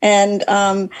 And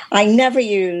I never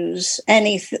use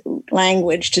any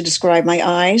language to describe my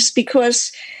eyes,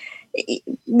 because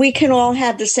we can all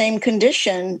have the same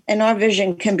condition and our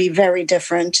vision can be very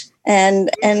different, and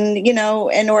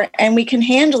we can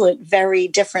handle it very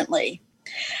differently.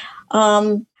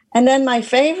 And then my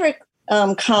favorite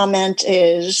comment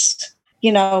is,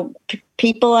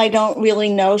 people I don't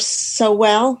really know so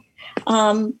well,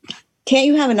 can't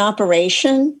you have an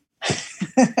operation?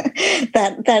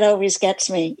 that always gets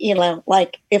me,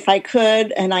 like if I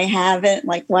could and I haven't,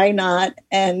 like why not?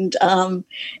 And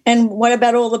what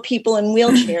about all the people in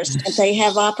wheelchairs? Don't they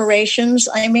have operations?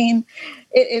 I mean,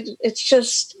 it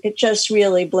just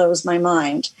really blows my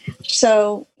mind.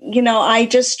 So I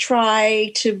just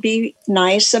try to be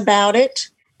nice about it.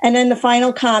 And then the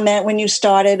final comment when you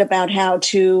started about how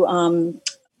to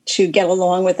get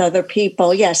along with other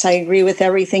people, yes, I agree with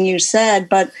everything you said,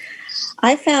 but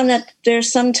I found that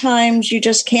there's sometimes you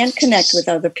just can't connect with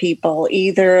other people.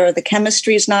 Either the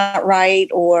chemistry is not right,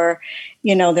 or,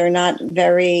 they're not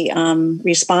very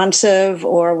responsive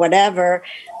or whatever.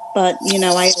 But,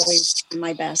 I always do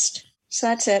my best. So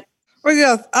that's it. Well,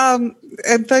 yes.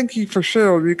 And thank you for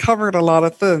sharing. You covered a lot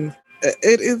of things.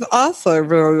 It is also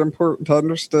very important to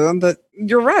understand that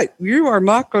you're right. You are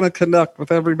not going to connect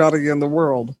with everybody in the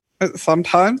world.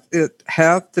 Sometimes it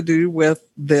has to do with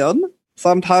them.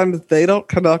 Sometimes they don't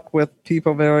connect with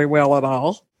people very well at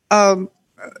all. And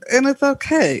it's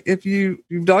okay if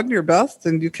you've done your best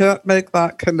and you can't make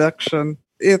that connection.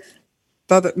 It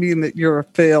doesn't mean that you're a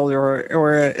failure,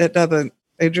 or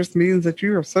it just means that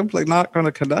you are simply not going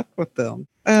to connect with them.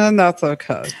 And that's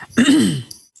okay.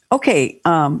 Okay.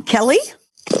 Kelly?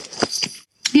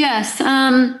 Yes.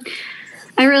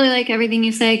 I really like everything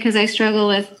you say, because I struggle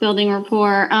with building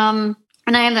rapport.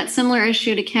 And I have that similar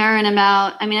issue to Karen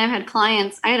about, I had a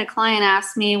client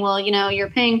ask me, well, you're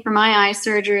paying for my eye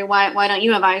surgery. Why don't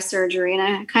you have eye surgery? And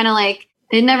I kind of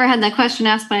they'd never had that question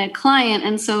asked by a client.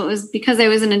 And so it was because I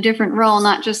was in a different role,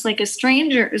 not just like a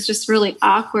stranger. It was just really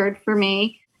awkward for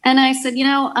me. And I said,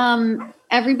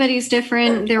 everybody's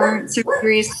different. There aren't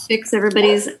surgeries to fix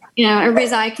everybody's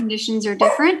eye conditions are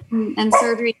different, and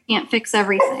surgery can't fix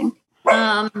everything.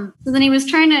 So then he was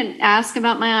trying to ask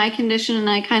about my eye condition, and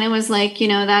I kind of was like,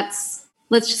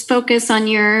 let's just focus on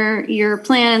your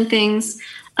plan and things.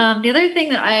 The other thing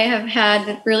that I have had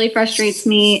that really frustrates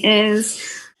me is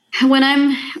when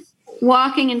I'm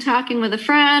walking and talking with a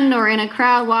friend, or in a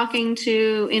crowd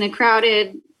in a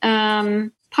crowded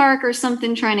park or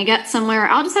something, trying to get somewhere,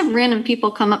 I'll just have random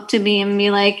people come up to me and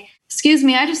be like, excuse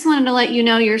me, I just wanted to let you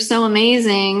know you're so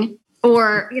amazing.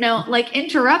 Or,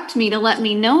 interrupt me to let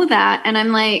me know that. And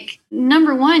I'm like,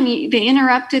 number one, they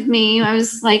interrupted me. I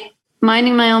was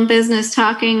minding my own business,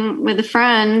 talking with a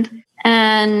friend,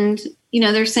 and,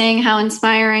 they're saying how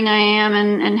inspiring I am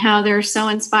and how they're so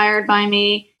inspired by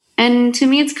me. And to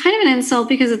me, it's kind of an insult,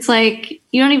 because it's like,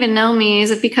 you don't even know me.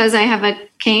 Is it because I have a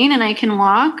cane and I can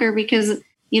walk, or because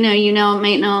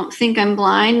might not think I'm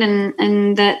blind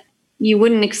and that you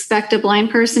wouldn't expect a blind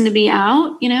person to be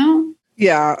out,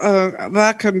 Yeah,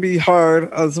 that can be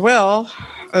hard as well.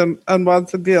 And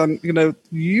once again,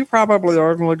 you probably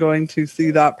are only going to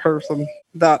see that person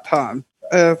that time.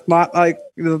 It's not like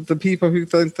the people who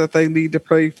think that they need to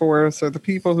pray for us or the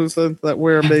people who think that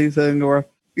we're amazing or,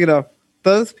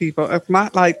 those people. It's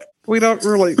not like we don't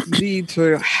really need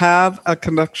to have a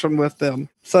connection with them.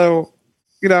 So,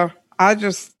 I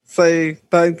just say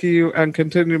thank you and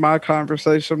continue my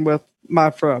conversation with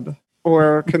my friend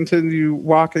or continue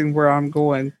walking where I'm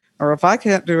going. Or if I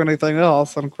can't do anything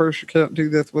else, and of course you can't do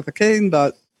this with a cane,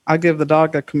 but I give the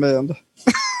dog a command.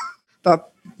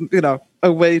 That,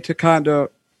 a way to kind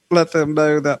of let them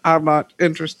know that I'm not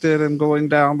interested in going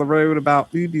down the road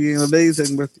about me being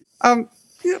amazing with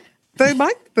you. They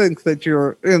might think that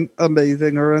you're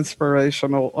amazing or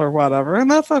inspirational or whatever,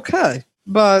 and that's okay.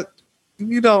 But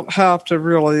you don't have to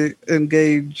really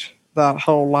engage that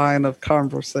whole line of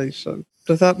conversation.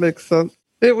 Does that make sense?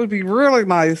 It would be really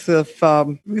nice if,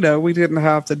 we didn't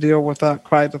have to deal with that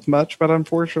quite as much, but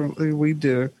unfortunately we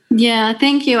do. Yeah,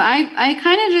 thank you. I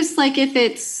kind of just like if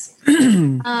it's,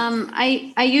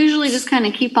 I usually just kind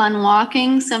of keep on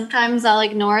walking. Sometimes I'll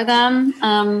ignore them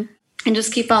and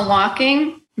just keep on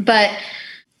walking. But,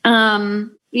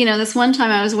 this one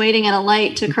time I was waiting at a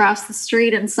light to cross the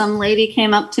street and some lady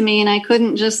came up to me and I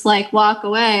couldn't just like walk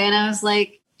away. And I was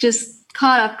like, just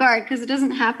caught off guard because it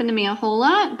doesn't happen to me a whole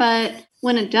lot. But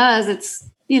when it does, it's,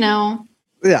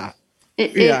 Yeah.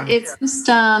 It's just,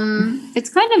 it's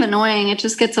kind of annoying. It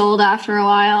just gets old after a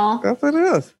while. Yes, it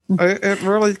is. It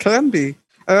really can be.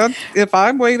 And if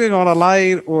I'm waiting on a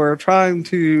light or trying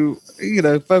to,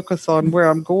 focus on where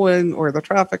I'm going or the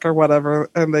traffic or whatever,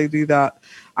 and they do that,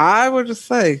 I would just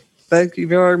say, thank you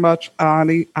very much,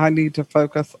 Annie. I need to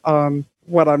focus on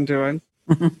what I'm doing.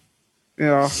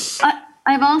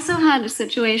 I've also had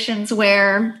situations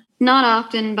where, not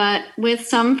often, but with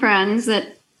some friends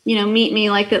that, meet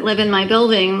me, like that live in my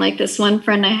building, like this one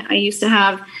friend I used to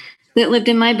have that lived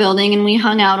in my building and we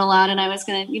hung out a lot and I was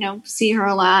going to, see her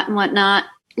a lot and whatnot.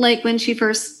 Like when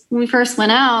we first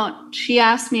went out, she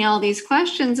asked me all these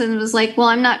questions and was like, well,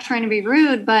 I'm not trying to be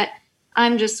rude, but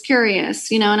I'm just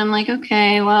curious, and I'm like,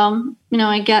 okay, well,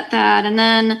 I get that. And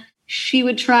then she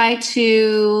would try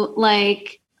to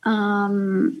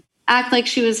act like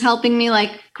she was helping me,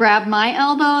 like grab my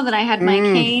elbow that I had my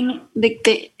cane,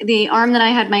 the arm that I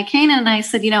had my cane in. And I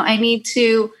said, I need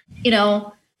to,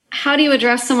 how do you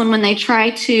address someone when they try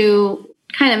to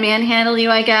kind of manhandle you,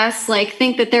 I guess, like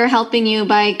think that they're helping you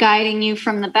by guiding you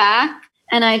from the back.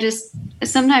 And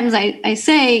sometimes I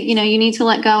say, you need to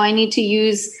let go. I need to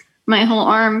use my whole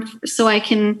arm so I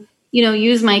can,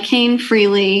 use my cane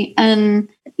freely. And,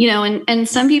 and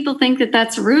some people think that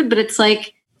that's rude, but it's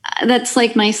like, that's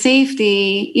like my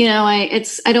safety.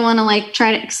 I don't want to like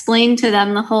try to explain to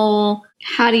them the whole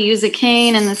how to use a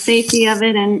cane and the safety of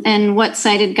it and what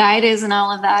sighted guide is and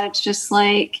all of that. It's just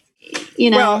like,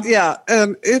 Well, yeah.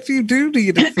 And if you do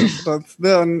need assistance,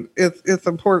 then it's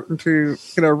important to,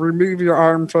 remove your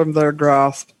arm from their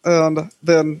grasp and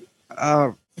then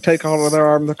take hold of their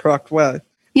arm the correct way.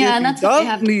 Yeah. If And that's you what they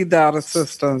don't have need that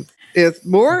assistance, it's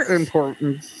more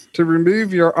important to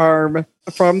remove your arm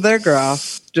from their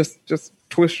grasp. Just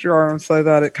twist your arm so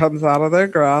that it comes out of their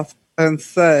grasp and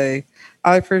say,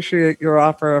 I appreciate your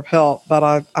offer of help,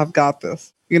 but I've got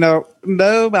this.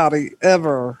 Nobody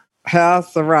ever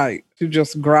has the right to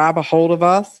just grab a hold of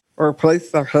us or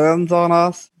place their hands on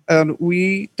us. And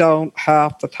we don't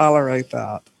have to tolerate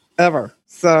that ever.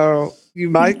 So you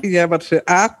might be able to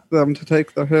ask them to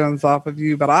take their hands off of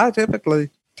you, but I typically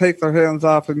take their hands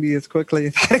off of me as quickly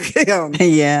as I can.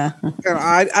 Yeah. And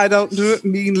I don't do it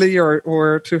meanly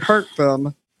or to hurt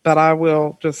them, but I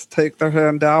will just take their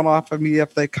hand down off of me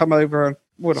if they come over and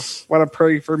want to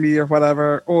pray for me or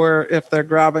whatever, or if they're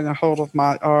grabbing a hold of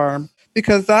my arm,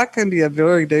 because that can be a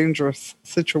very dangerous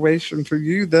situation for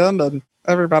you, them, and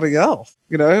everybody else.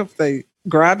 If they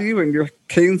grab you and your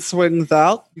cane swings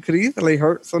out, you could easily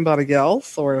hurt somebody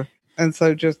else. And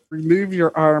so just remove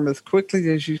your arm as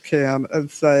quickly as you can and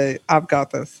say, I've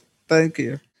got this. Thank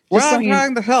you. Well, I'm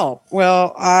trying to help.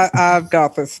 Well, I've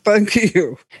got this. Thank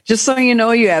you. Just so you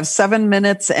know, you have 7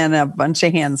 minutes and a bunch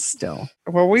of hands still.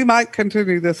 Well, we might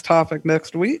continue this topic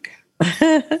next week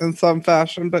in some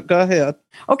fashion, but go ahead.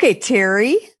 Okay,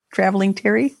 Terry, traveling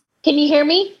Terry. Can you hear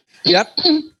me? Yep.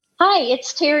 Hi,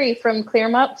 it's Terry from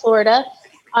Clearmont, Florida.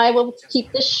 I will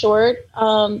keep this short.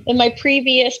 In my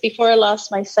before I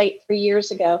lost my sight 3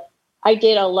 years ago, I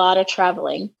did a lot of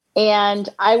traveling. And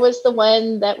I was the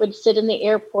one that would sit in the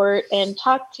airport and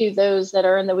talk to those that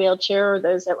are in the wheelchair or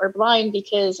those that were blind,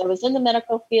 because I was in the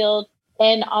medical field.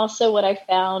 And also what I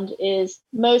found is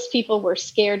most people were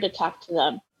scared to talk to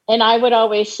them. And I would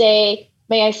always say,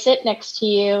 may I sit next to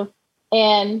you?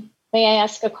 And may I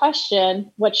ask a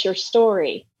question? What's your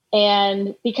story?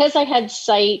 And because I had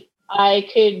sight, I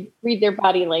could read their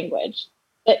body language.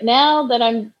 But now that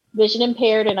I'm vision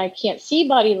impaired and I can't see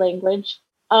body language,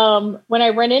 when I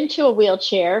run into a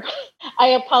wheelchair, I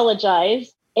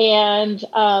apologize. And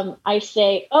I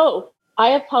say, oh, I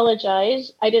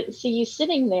apologize. I didn't see you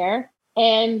sitting there.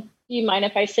 And do you mind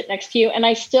if I sit next to you? And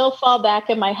I still fall back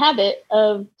in my habit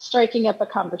of striking up a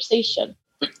conversation.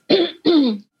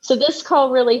 So this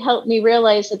call really helped me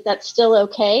realize that that's still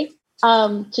okay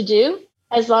to do,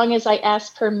 as long as I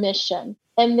ask permission.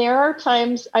 And there are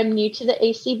times I'm new to the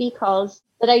ACB calls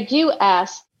that I do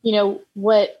ask,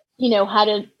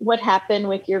 what happened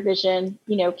with your vision?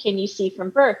 Can you see from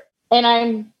birth? And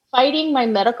I'm fighting my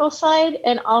medical side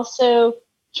and also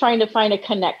trying to find a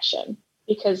connection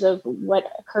because of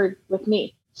what occurred with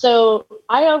me. So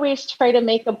I always try to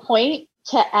make a point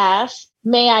to ask,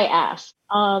 may I ask?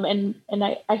 And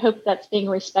I hope that's being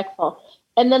respectful.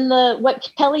 And then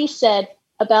what Kelly said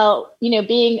about,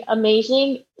 being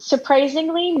amazing.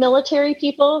 Surprisingly, military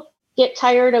people get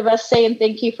tired of us saying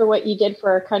thank you for what you did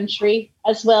for our country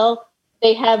as well.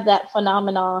 They have that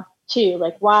phenomena too.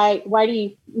 Like, why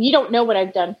do you don't know what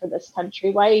I've done for this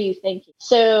country? Why are you thanking?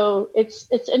 So it's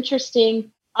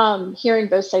interesting hearing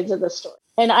both sides of the story.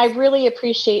 And I really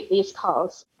appreciate these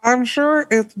calls. I'm sure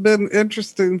it's been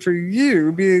interesting for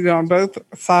you being on both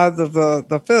sides of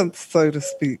the fence, so to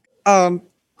speak. And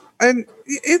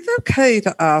it's okay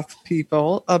to ask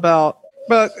people about,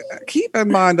 but keep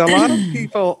in mind, a lot of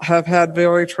people have had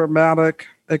very traumatic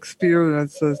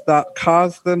experiences that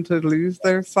cause them to lose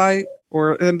their sight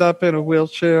or end up in a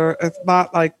wheelchair. It's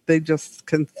not like they just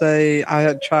can say, I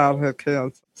had childhood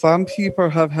cancer. Some people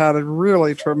have had a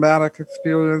really traumatic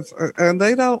experience and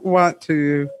they don't want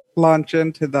to launch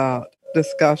into that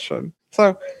discussion.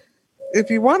 So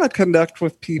if you want to connect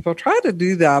with people, try to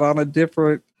do that on a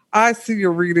different, I see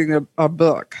you're reading a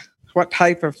book. What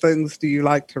type of things do you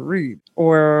like to read?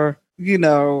 Or,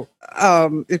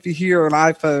 if you hear an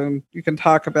iPhone, you can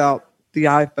talk about the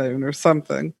iPhone or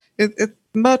something. It's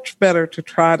much better to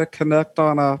try to connect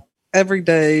on a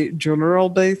everyday general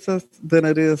basis than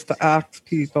it is to ask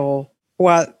people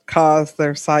what caused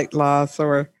their sight loss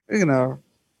or,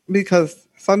 because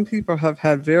some people have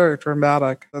had very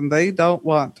traumatic and they don't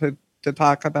want to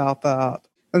talk about that.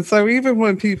 And so even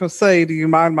when people say, do you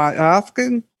mind my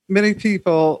asking? Many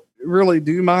people really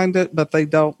do mind it, but they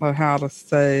don't know how to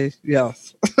say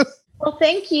yes. Well,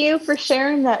 thank you for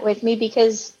sharing that with me,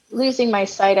 because losing my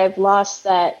sight, I've lost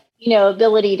that,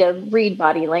 ability to read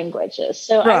body languages.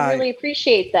 So right. I really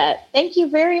appreciate that. Thank you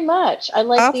very much. I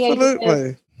like the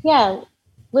idea of,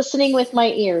 listening with my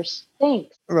ears.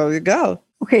 Thanks. There you go.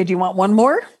 Okay, do you want one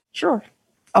more? Sure.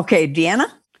 Okay, Deanna?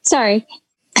 Sorry.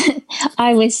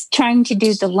 I was trying to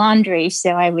do the laundry,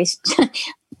 so I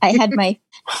had my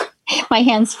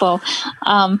hands full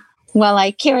while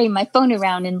I carry my phone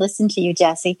around and listen to you,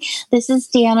 Jessie. This is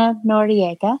Deanna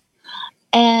Noriega.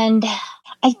 And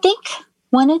I think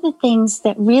one of the things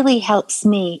that really helps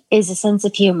me is a sense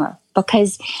of humor,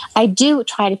 because I do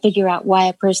try to figure out why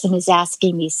a person is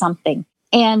asking me something.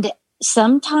 And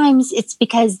sometimes it's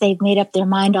because they've made up their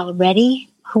mind already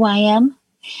who I am.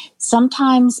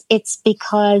 Sometimes it's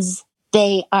because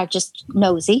they are just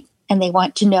nosy and they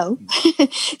want to know.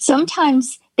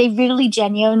 Sometimes they really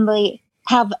genuinely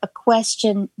have a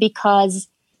question because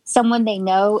someone they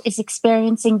know is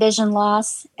experiencing vision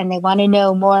loss and they want to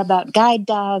know more about guide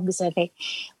dogs, or they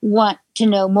want to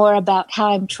know more about how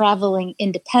I'm traveling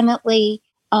independently.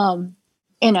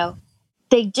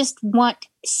 They just want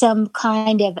some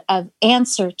kind of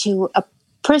answer to a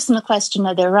personal question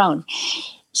of their own.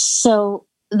 So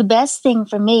the best thing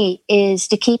for me is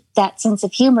to keep that sense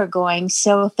of humor going.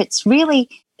 So if it's really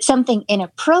something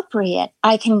inappropriate,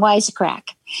 I can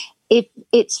wisecrack. If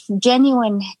it's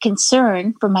genuine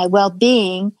concern for my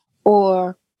well-being,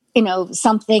 or,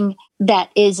 something that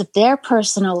is of their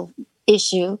personal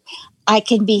issue, I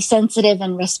can be sensitive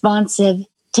and responsive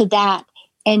to that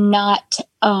and not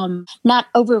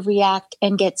overreact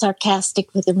and get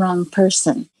sarcastic with the wrong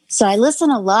person. So I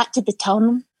listen a lot to the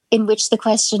tone in which the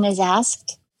question is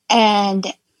asked.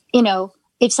 And,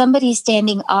 if somebody's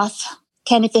standing off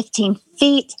 10 to 15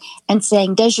 feet and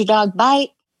saying, does your dog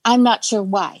bite? I'm not sure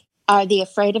why. Are they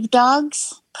afraid of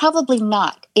dogs? Probably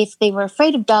not. If they were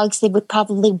afraid of dogs, they would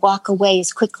probably walk away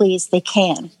as quickly as they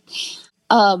can.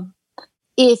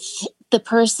 If the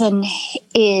person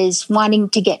is wanting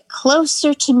to get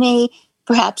closer to me,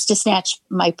 perhaps to snatch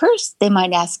my purse, they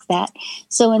might ask that.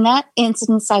 So in that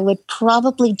instance, I would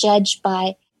probably judge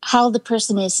by how the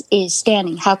person is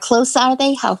standing. How close are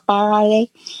they? How far are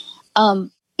they?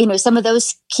 Some of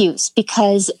those cues,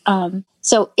 because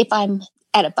so if I'm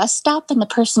at a bus stop and the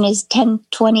person is 10,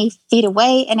 20 feet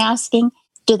away and asking,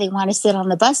 do they want to sit on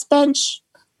the bus bench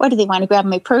or do they want to grab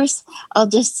my purse? I'll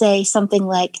just say something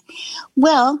like,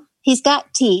 well, he's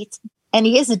got teeth and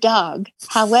he is a dog.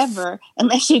 However,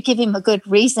 unless you give him a good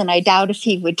reason, I doubt if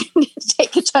he would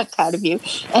take a chunk out of you.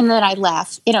 And then I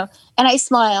laugh, and I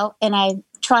smile and I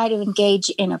try to engage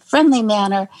in a friendly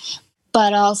manner,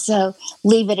 but also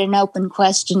leave it an open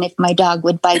question if my dog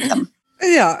would bite them.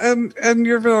 Yeah, and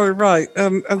you're very right.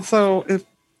 And so if,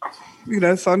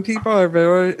 some people are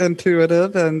very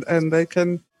intuitive and they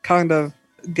can kind of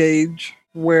gauge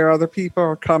where other people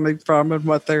are coming from and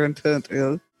what their intent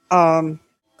is.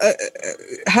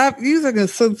 Using a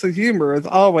sense of humor is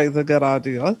always a good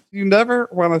idea. You never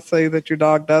want to say that your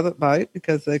dog doesn't bite,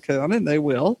 because they can and they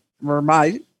will or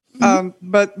might.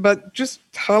 But just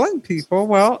telling people,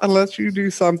 well, unless you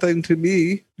do something to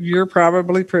me, you're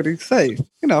probably pretty safe,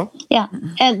 Yeah.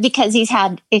 And because he's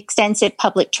had extensive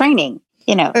public training,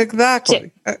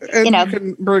 Exactly. And you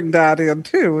can bring that in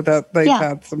too, that they've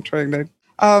had some training.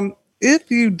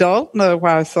 If you don't know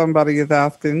why somebody is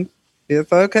asking,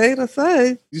 it's okay to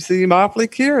say, you seem awfully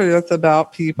curious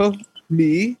about people.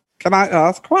 Me, can I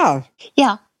ask why?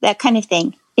 Yeah, that kind of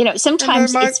thing.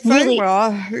 Sometimes might it's say, really...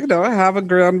 well, I have a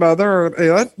grandmother or an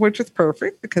aunt, which is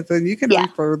perfect, because then you can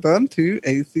refer them to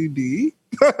ACB.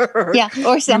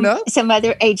 Or some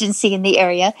other agency in the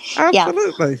area.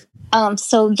 Absolutely.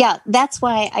 That's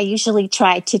why I usually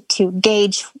try to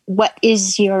gauge what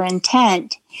is your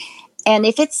intent. And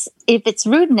if it's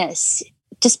rudeness,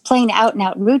 just plain out and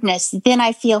out rudeness, then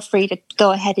I feel free to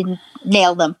go ahead and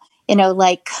nail them.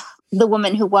 Like the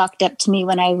woman who walked up to me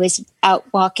when I was out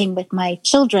walking with my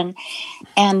children,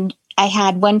 and I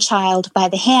had one child by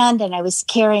the hand and I was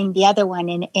carrying the other one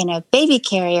in a baby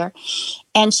carrier.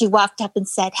 And she walked up and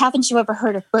said, haven't you ever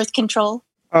heard of birth control?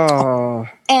 Oh.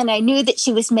 And I knew that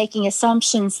she was making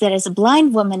assumptions that as a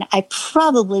blind woman, I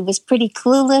probably was pretty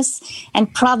clueless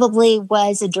and probably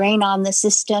was a drain on the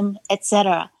system,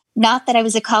 etc. Not that I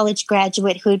was a college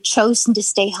graduate who had chosen to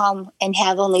stay home and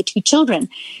have only 2 children.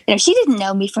 She didn't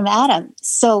know me from Adam.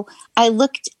 So I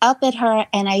looked up at her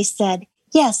and I said,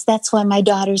 yes, that's why my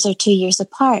daughters are 2 years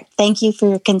apart. Thank you for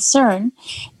your concern.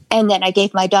 And then I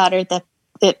gave my daughter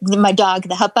my dog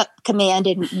the hup up command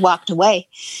and walked away.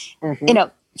 Mm-hmm.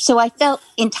 So I felt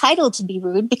entitled to be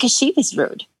rude because she was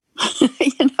rude.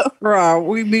 Right.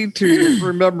 We need to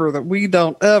remember that we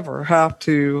don't ever have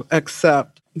to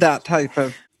accept that type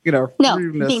of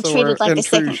rudeness, being treated like intrusion. A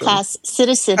second-class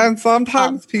citizen. And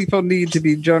sometimes people need to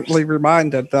be gently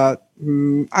reminded that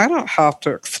I don't have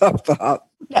to accept that.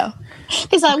 No,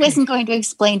 because I wasn't going to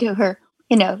explain to her,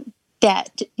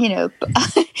 that,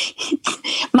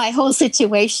 my whole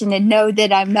situation and know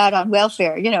that I'm not on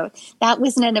welfare. That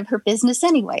was none of her business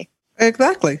anyway.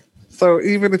 Exactly. So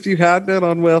even if you had been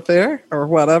on welfare or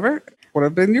whatever, it would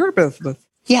have been your business.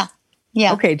 Yeah.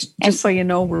 Yeah. Okay. Just so you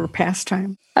know, we're past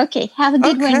time. Okay. Have a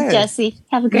good one, Jesse.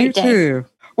 Have a great day. You too.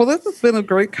 Well, this has been a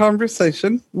great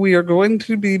conversation. We are going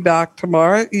to be back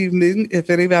tomorrow evening.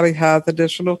 If anybody has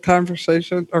additional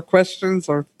conversation or questions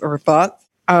or thoughts,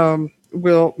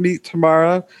 we'll meet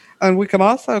tomorrow. And we can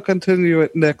also continue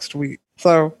it next week.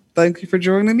 So thank you for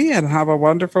joining me and have a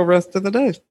wonderful rest of the day.